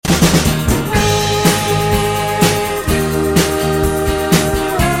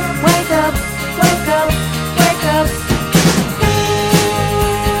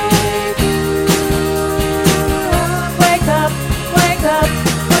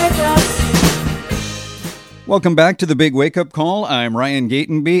Welcome back to the Big Wake Up Call. I'm Ryan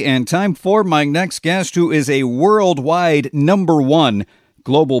Gatenby, and time for my next guest, who is a worldwide #1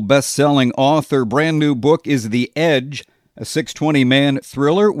 global best-selling author. Brand new book is The Edge, a 620-man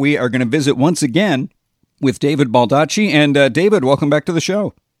thriller. We are going to visit once again with David Baldacci. And David, welcome back to the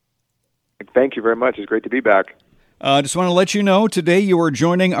show. Thank you very much. It's great to be back. Just want to let you know, today you are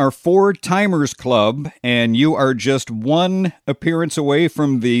joining our Four Timers Club, and you are just one appearance away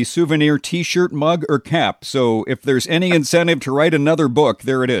from the souvenir T-shirt, mug, or cap. So if there's any incentive to write another book,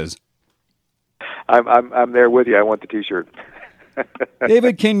 there it is. I'm there with you. I want the T-shirt.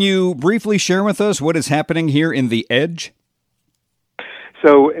 David, can you briefly share with us what is happening here in The Edge?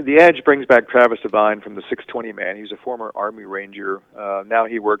 So The Edge brings back Travis Devine from the 620 Man. He's a former Army Ranger. Now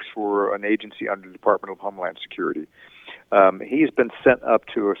he works for an agency under the Department of Homeland Security. He's been sent up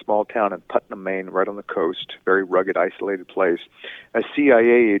to a small town in Putnam, Maine, right on the coast, very rugged, isolated place. A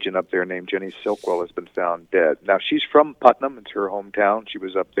CIA agent up there named Jenny Silkwell has been found dead. Now, she's from Putnam. It's her hometown. She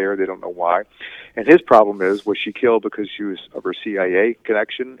was up there. They don't know why. And his problem was she killed because she was of her CIA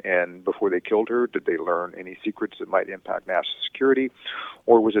connection? And before they killed her, did they learn any secrets that might impact national security?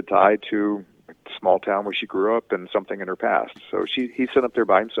 Or was it tied to a small town where she grew up and something in her past? So he's sent up there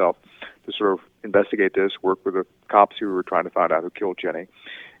by himself to sort of investigate this, work with the cops who were trying to find out who killed Jenny.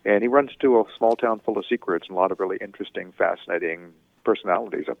 And he runs into a small town full of secrets and a lot of really interesting, fascinating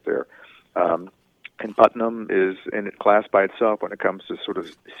personalities up there. And Putnam is in a class by itself when it comes to sort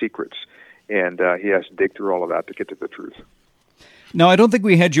of secrets. And he has to dig through all of that to get to the truth. Now, I don't think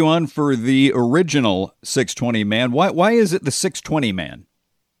we had you on for the original 620 Man. Why is it the 620 Man?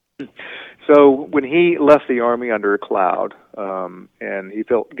 So when he left the Army under a cloud, and he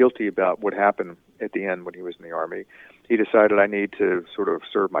felt guilty about what happened at the end when he was in the Army, he decided, I need to sort of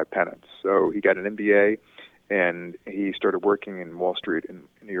serve my penance. So he got an MBA, and he started working in Wall Street in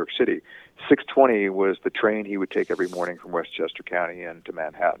New York City. 620 was the train he would take every morning from Westchester County into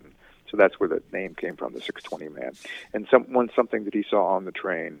Manhattan. So that's where the name came from, the 620 Man. And something that he saw on the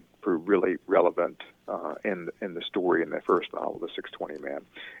train proved really relevant in the story in the first novel, The 620 Man.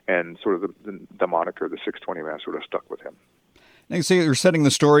 And sort of the moniker, The 620 Man, sort of stuck with him. Now, you say you're setting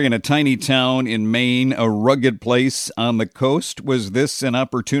the story in a tiny town in Maine, a rugged place on the coast. Was this an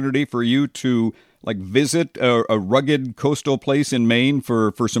opportunity for you to visit a rugged coastal place in Maine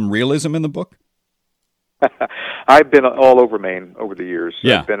for some realism in the book? I've been all over Maine over the years.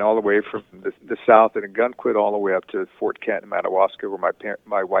 Yeah. I've been all the way from the south in Gunquit all the way up to Fort Kent and Madawaska, where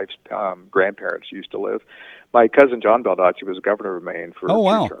my wife's grandparents used to live. My cousin John Baldacci was governor of Maine for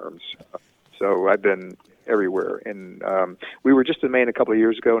 2 terms. So I've been everywhere. And we were just in Maine a couple of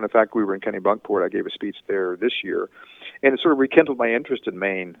years ago, and in fact, we were in Kennebunkport. I gave a speech there this year. And it sort of rekindled my interest in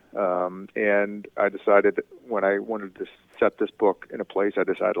Maine. And I decided that when I wanted to set this book in a place, I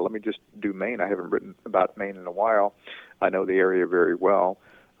decided, let me just do Maine. I haven't written about Maine in a while. I know the area very well.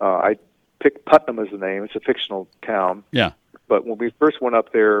 I picked Putnam as the name. It's a fictional town. Yeah. But when we first went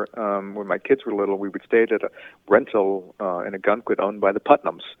up there, when my kids were little, we would stay at a rental in a Gunquit owned by the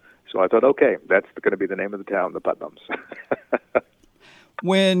Putnams. So I thought, okay, that's going to be the name of the town, the Putnams.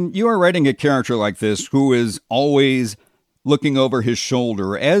 When you are writing a character like this, who is always looking over his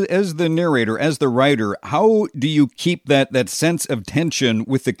shoulder, as the narrator, as the writer, how do you keep that sense of tension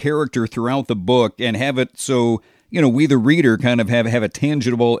with the character throughout the book and have it so, we the reader kind of have a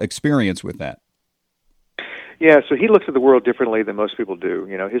tangible experience with that? Yeah, so he looks at the world differently than most people do.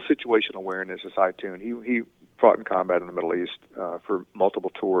 His situational awareness is high-tuned. He fought in combat in the Middle East for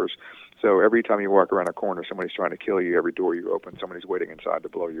multiple tours. So every time you walk around a corner, somebody's trying to kill you. Every door you open, somebody's waiting inside to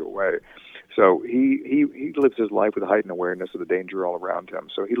blow you away. So he lives his life with a heightened awareness of the danger all around him.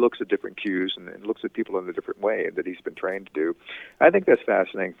 So he looks at different cues and looks at people in a different way that he's been trained to do. I think that's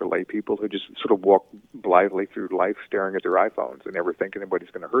fascinating for lay people who just sort of walk blithely through life staring at their iPhones and never think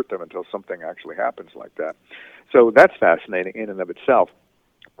anybody's going to hurt them until something actually happens like that. So that's fascinating in and of itself.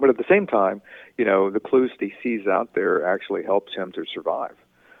 But at the same time, the clues that he sees out there actually helps him to survive.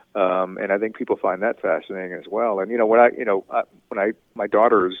 And I think people find that fascinating as well. And when my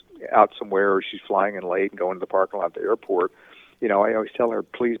daughter is out somewhere or she's flying in late and going to the parking lot at the airport, I always tell her,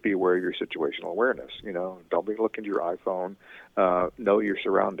 please be aware of your situational awareness. Don't be looking at your iPhone. Know your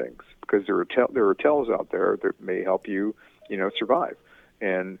surroundings, because there are tells out there that may help you, survive.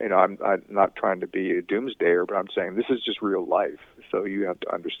 And I'm not trying to be a doomsdayer, but I'm saying this is just real life. So you have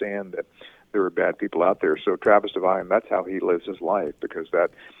to understand that there are bad people out there. So Travis Devine, that's how he lives his life, because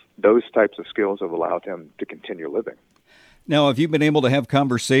those types of skills have allowed him to continue living. Now, have you been able to have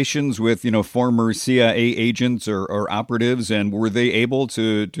conversations with, former CIA agents or operatives, and were they able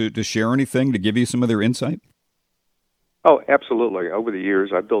to share anything to give you some of their insight? Oh, absolutely. Over the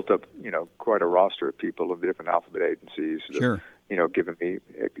years, I've built up, quite a roster of people of the different alphabet agencies that, Sure. given me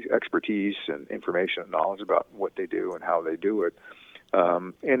expertise and information and knowledge about what they do and how they do it.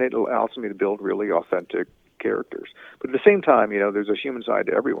 And it allows me to build really authentic characters. But at the same time, there's a human side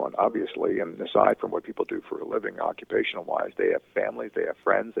to everyone, obviously, and aside from what people do for a living, occupational-wise, they have families, they have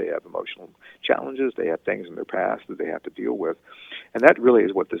friends, they have emotional challenges, they have things in their past that they have to deal with. And that really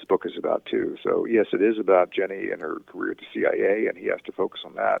is what this book is about, too. So, yes, it is about Jenny and her career at the CIA, and he has to focus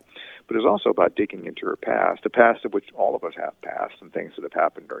on that. But it's also about digging into her past, a past of which all of us have past, and things that have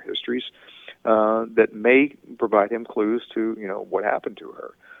happened in our histories that may provide him clues to, what happened to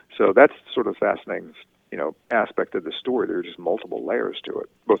her. So that's sort of fascinating, aspect of the story. There are just multiple layers to it,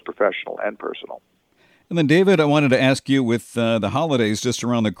 both professional and personal. And then, David, I wanted to ask you, with the holidays just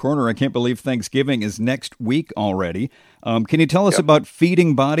around the corner, I can't believe Thanksgiving is next week already. Can you tell us about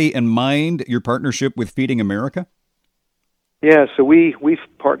Feeding Body and Mind, your partnership with Feeding America? Yeah, so we've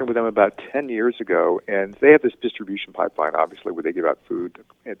partnered with them about 10 years ago, and they have this distribution pipeline, obviously, where they give out food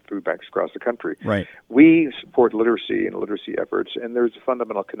at food banks across the country. Right. We support literacy and literacy efforts, and there's a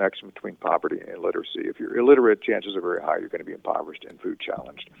fundamental connection between poverty and literacy. If you're illiterate, chances are very high you're going to be impoverished and food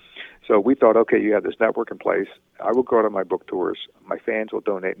challenged. So we thought, okay, you have this network in place. I will go out on my book tours. My fans will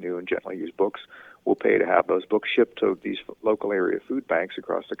donate new and gently used books. We'll pay to have those books shipped to these local area food banks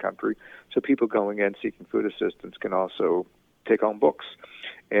across the country, so people going in seeking food assistance can also take home books.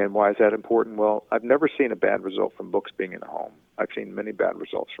 And why is that important? Well, I've never seen a bad result from books being in a home. I've seen many bad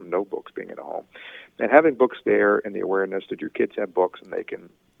results from no books being in a home. And having books there and the awareness that your kids have books and they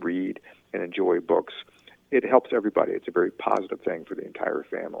can read and enjoy books, it helps everybody. It's a very positive thing for the entire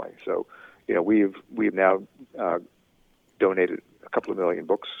family. So, we've now donated a couple of million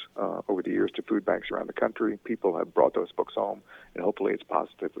books over the years to food banks around the country. People have brought those books home, and hopefully it's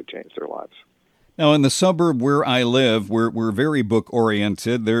positively changed their lives. Now, in the suburb where I live, we're very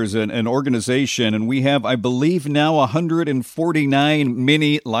book-oriented. There's an organization, and we have, I believe, now 149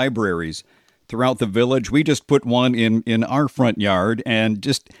 mini libraries throughout the village. We just put one in our front yard, and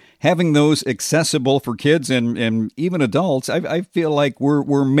just having those accessible for kids and even adults, I feel like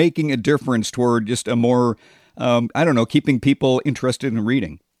we're making a difference toward just a more, keeping people interested in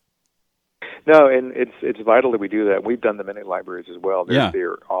reading. No, and it's vital that we do that. We've done the mini libraries as well.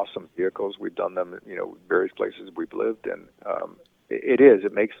 They're awesome vehicles. We've done them, various places we've lived, and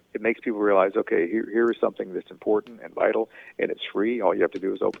it makes people realize, okay, here is something that's important and vital, and it's free. All you have to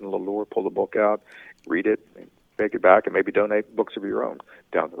do is open a little door, pull the book out, read it, and take it back, and maybe donate books of your own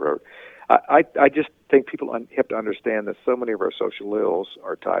down the road. I just think people have to understand that so many of our social ills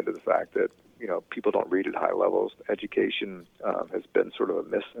are tied to the fact that people don't read at high levels. Education has been sort of a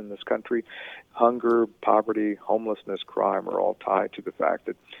miss in this country. Hunger, poverty, homelessness, crime are all tied to the fact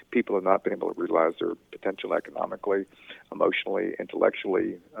that people have not been able to realize their potential economically, emotionally,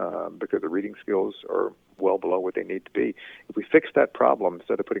 intellectually, because the reading skills are well below what they need to be. If we fix that problem,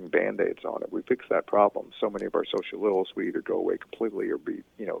 instead of putting Band-Aids on it, we fix that problem, so many of our social ills will either go away completely or be,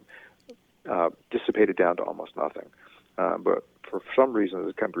 dissipated down to almost nothing. But for some reason, as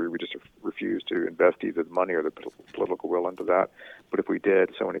a country, we just refuse to invest either the money or the political will into that. But if we did,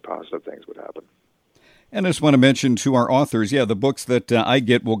 so many positive things would happen. And I just want to mention to our authors, the books that I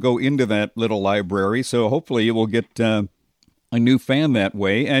get will go into that little library. So hopefully you will get a new fan that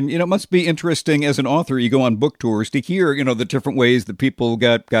way. And, it must be interesting as an author, you go on book tours to hear, the different ways that people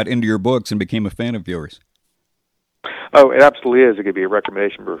got into your books and became a fan of yours. Oh, it absolutely is. It could be a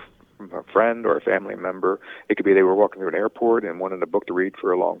recommendation from a friend or a family member. It could be they were walking through an airport and wanted a book to read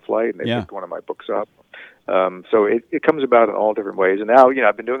for a long flight, and they picked one of my books up. So it comes about in all different ways. And now,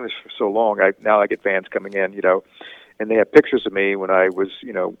 I've been doing this for so long, I get fans coming in, and they have pictures of me when I was,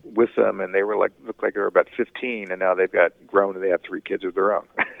 with them, and they were looked like they were about 15, and now they've got grown and they have 3 kids of their own.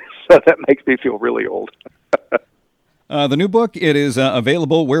 So that makes me feel really old. The new book, it is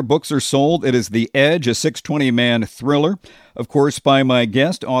available where books are sold. It is The Edge, a 620-man thriller, of course, by my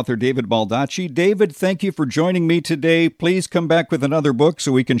guest, author David Baldacci. David, thank you for joining me today. Please come back with another book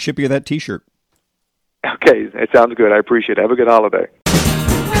so we can ship you that T-shirt. Okay, it sounds good. I appreciate it. Have a good holiday.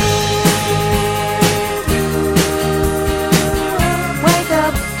 Wake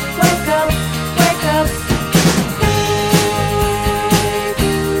up, wake up, wake up.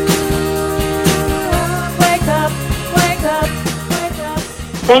 Wake up, wake up, wake up.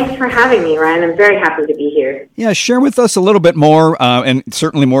 Thanks for having me, Ryan. I'm very happy to be here. Yeah, share with us a little bit more, and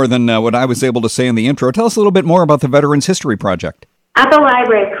certainly more than what I was able to say in the intro. Tell us a little bit more about the Veterans History Project. At the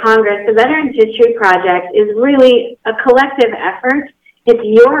Library of Congress, the Veterans History Project is really a collective effort. It's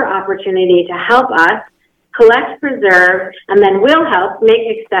your opportunity to help us collect, preserve, and then will help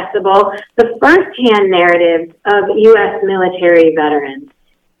make accessible the first-hand narratives of U.S. military veterans.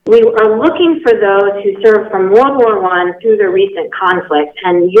 We are looking for those who served from World War I through the recent conflict,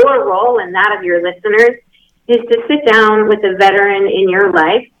 and your role and that of your listeners is to sit down with a veteran in your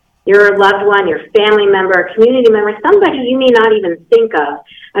life, your loved one, your family member, community member, somebody you may not even think of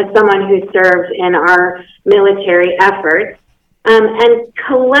as someone who served in our military efforts, and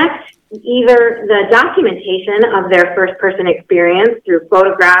collect either the documentation of their first-person experience through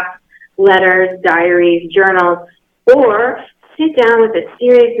photographs, letters, diaries, journals, or sit down with a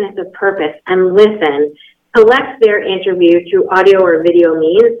seriousness of purpose and listen. Collect their interview through audio or video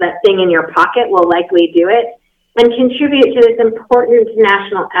means. That thing in your pocket will likely do it. And contribute to this important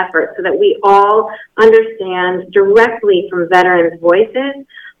national effort so that we all understand directly from veterans' voices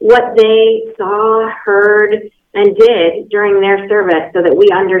what they saw, heard, and did during their service so that we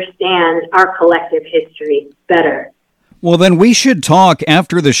understand our collective history better. Well, then we should talk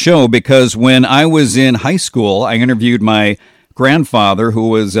after the show, because when I was in high school, I interviewed my grandfather, who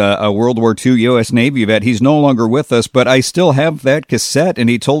was a World War II U.S. Navy vet. He's no longer with us, but I still have that cassette, and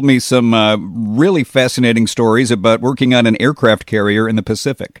he told me some really fascinating stories about working on an aircraft carrier in the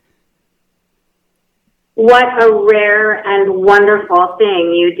Pacific. What a rare and wonderful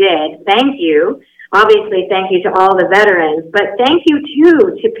thing you did. Thank you. Obviously, thank you to all the veterans, but thank you,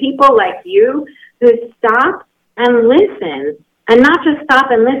 too, to people like you who stop and listen, and not just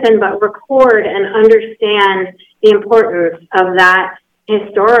stop and listen, but record and understand the importance of that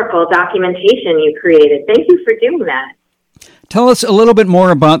historical documentation you created. Thank you for doing that. Tell us a little bit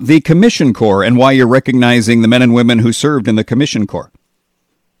more about the Commission Corps and why you're recognizing the men and women who served in the Commission Corps.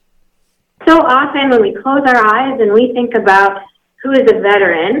 So often when we close our eyes and we think about who is a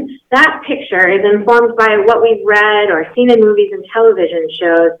veteran, that picture is informed by what we've read or seen in movies and television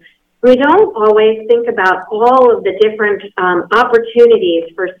shows. We don't always think about all of the different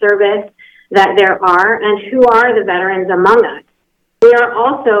opportunities for service that there are and who are the veterans among us. We are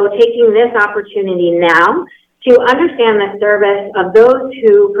also taking this opportunity now to understand the service of those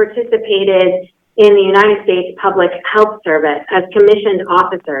who participated in the United States Public Health Service as commissioned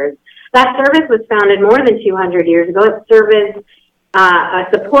officers. That service was founded more than 200 years ago. It serves a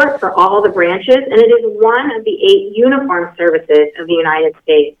support for all the branches, and it is one of the 8 uniformed services of the United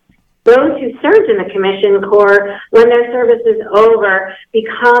States. Those who served in the Commission Corps, when their service is over,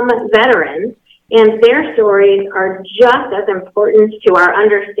 become veterans, and their stories are just as important to our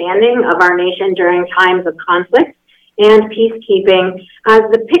understanding of our nation during times of conflict and peacekeeping as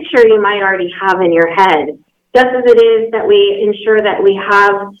the picture you might already have in your head. Just as it is that we ensure that we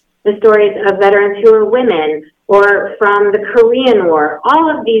have the stories of veterans who are women or from the Korean War, all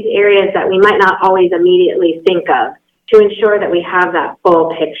of these areas that we might not always immediately think of to ensure that we have that full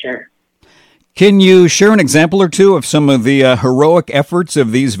picture. Can you share an example or two of some of the heroic efforts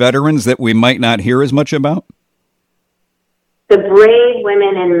of these veterans that we might not hear as much about? The brave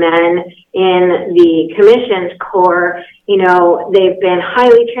women and men in the Commissioned Corps, they've been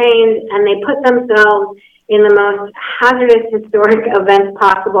highly trained and they put themselves in the most hazardous historic events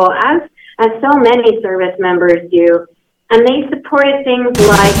possible, as so many service members do. And they supported things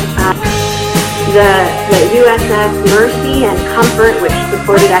like the USS Mercy and Comfort, which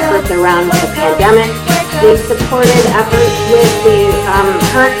supported efforts around the pandemic. They supported efforts with the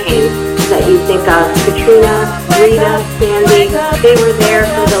hurricanes that you think of, Katrina, Rita, Sandy. They were there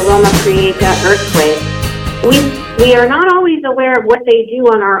for the Loma Prieta earthquake. We are not always aware of what they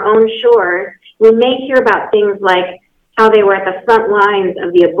do on our own shores. We may hear about things like how they were at the front lines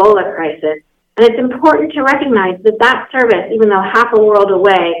of the Ebola crisis. And it's important to recognize that that service, even though half a world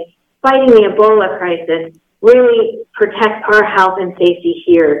away, fighting the Ebola crisis really protects our health and safety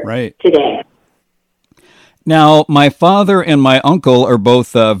here today. Now, my father and my uncle are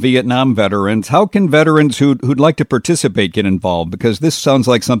both Vietnam veterans. How can veterans who'd like to participate get involved? Because this sounds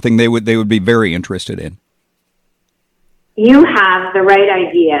like something they would be very interested in. You have the right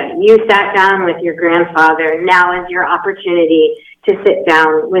idea. You sat down with your grandfather. Now is your opportunity to sit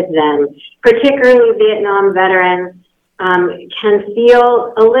down with them. Particularly Vietnam veterans can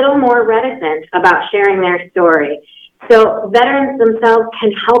feel a little more reticent about sharing their story. So veterans themselves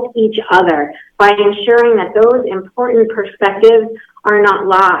can help each other by ensuring that those important perspectives are not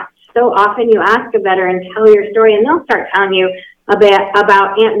lost. So often you ask a veteran, tell your story, and they'll start telling you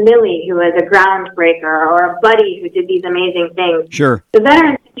about Aunt Millie, who was a groundbreaker, or a buddy who did these amazing things. Sure. The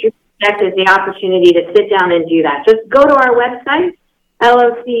Veterans History Project is the opportunity to sit down and do that. Just go to our website,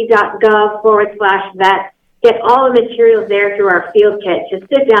 loc.gov/vet. Get all the materials there through our field kit to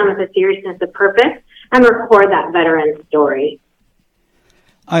sit down with a seriousness of purpose and record that veteran's story.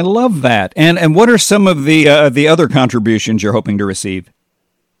 I love that. And what are some of the other contributions you're hoping to receive?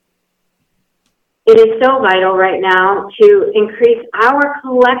 It is so vital right now to increase our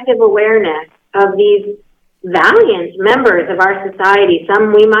collective awareness of these valiant members of our society,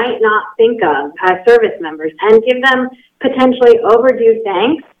 some we might not think of as service members, and give them potentially overdue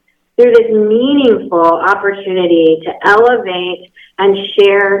thanks through this meaningful opportunity to elevate and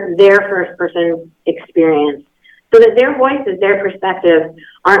share their first-person experience so that their voices, their perspectives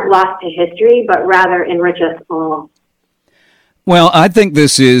aren't lost to history, but rather enrich us all. Well, I think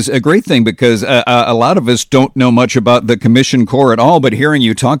this is a great thing because a lot of us don't know much about the Commission Corps at all, but hearing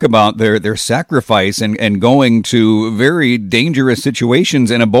you talk about their sacrifice and going to very dangerous situations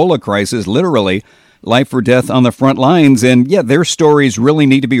in Ebola crisis, literally life or death on the front lines, and yeah, their stories really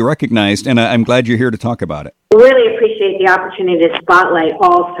need to be recognized, and I'm glad you're here to talk about it. Really appreciate the opportunity to spotlight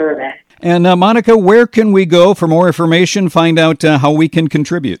all service. And Monica, where can we go for more information, find out how we can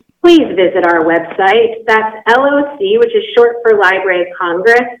contribute? Please visit our website. That's LOC, which is short for Library of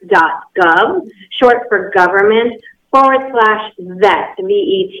Congress.gov, short for government, /VET,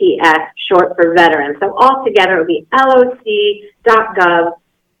 VETS, short for veteran. So altogether it would be LOC.gov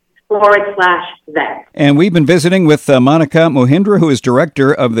 /VET. And we've been visiting with Monica Mohindra, who is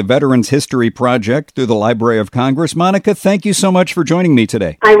director of the Veterans History Project through the Library of Congress. Monica, thank you so much for joining me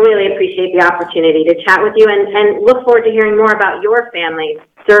today. I really appreciate the opportunity to chat with you and look forward to hearing more about your family's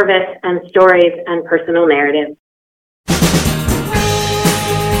service and stories and personal narratives.